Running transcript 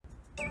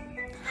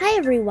Hi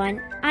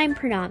everyone, I'm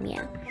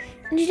Pranamya,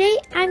 and today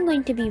I'm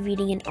going to be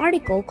reading an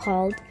article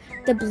called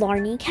The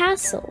Blarney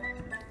Castle.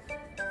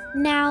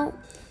 Now,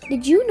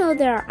 did you know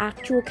there are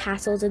actual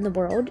castles in the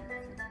world?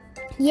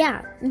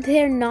 Yeah,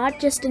 they're not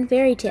just in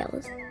fairy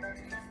tales.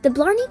 The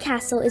Blarney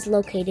Castle is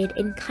located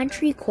in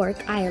County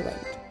Cork,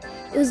 Ireland.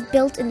 It was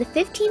built in the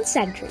 15th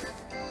century.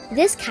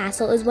 This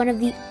castle is one of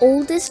the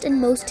oldest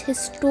and most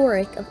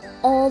historic of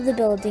all the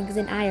buildings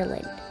in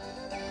Ireland.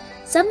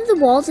 Some of the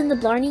walls in the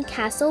Blarney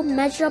Castle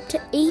measure up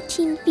to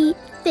 18 feet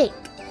thick.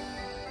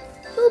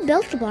 Who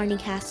built the Blarney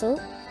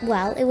Castle?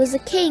 Well, it was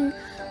a king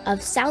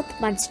of South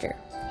Munster.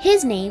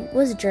 His name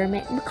was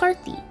Dermot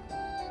McCarthy.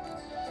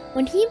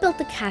 When he built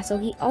the castle,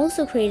 he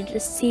also created a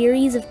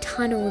series of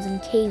tunnels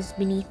and caves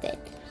beneath it.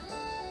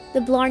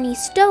 The Blarney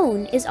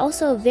Stone is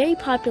also a very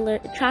popular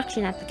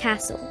attraction at the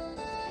castle.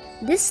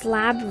 This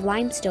slab of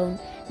limestone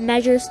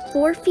measures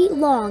 4 feet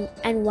long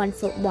and 1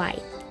 foot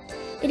wide.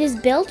 It is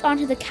built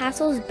onto the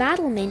castle's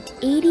battlement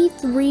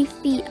 83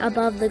 feet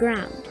above the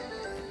ground.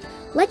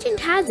 Legend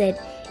has it,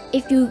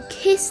 if you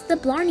kiss the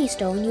Blarney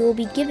Stone, you will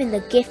be given the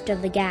gift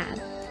of the gab.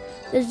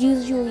 There's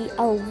usually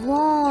a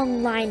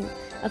long line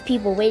of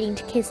people waiting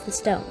to kiss the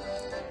stone.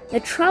 The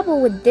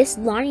trouble with this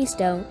Blarney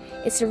Stone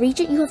is to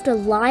reach it you have to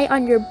lie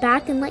on your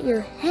back and let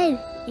your head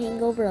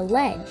hang over a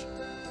ledge.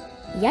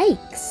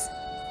 Yikes!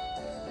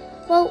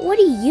 Well, what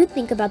do you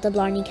think about the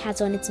Blarney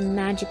Castle and its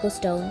magical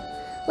stone?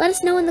 Let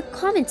us know in the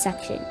comment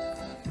section.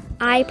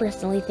 I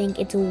personally think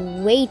it's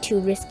way too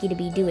risky to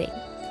be doing,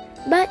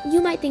 but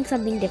you might think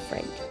something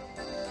different.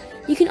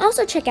 You can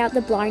also check out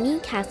the Blarney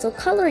Castle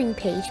coloring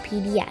page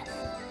PDF.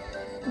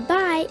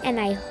 Bye, and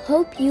I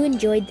hope you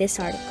enjoyed this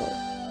article.